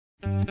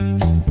My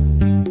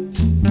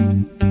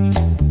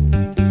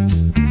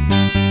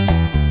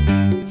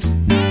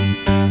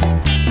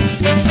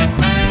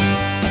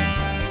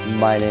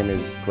name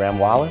is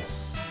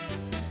Wallace.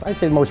 I'd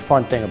say the most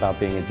fun thing about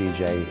being a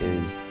DJ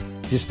is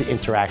just the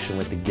interaction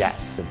with the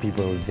guests and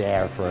people who are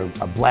there for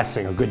a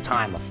blessing, a good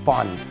time, a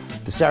fun.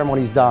 The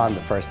ceremony's done,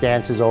 the first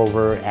dance is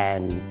over,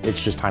 and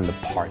it's just time to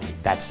party.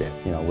 That's it.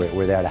 You know,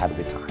 we're there to have a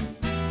good time.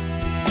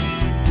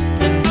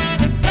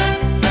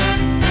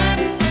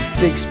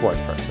 Big sports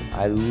person.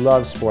 I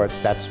love sports.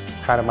 That's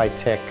kind of my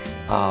tick.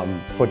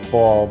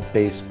 Football,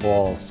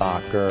 baseball,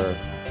 soccer,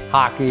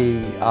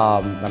 hockey.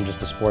 I'm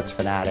just a sports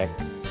fanatic.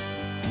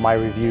 My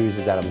reviews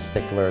is that I'm a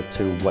stickler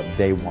to what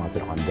they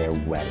wanted on their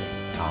wedding,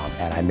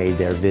 and I made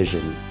their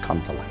vision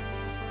come to life.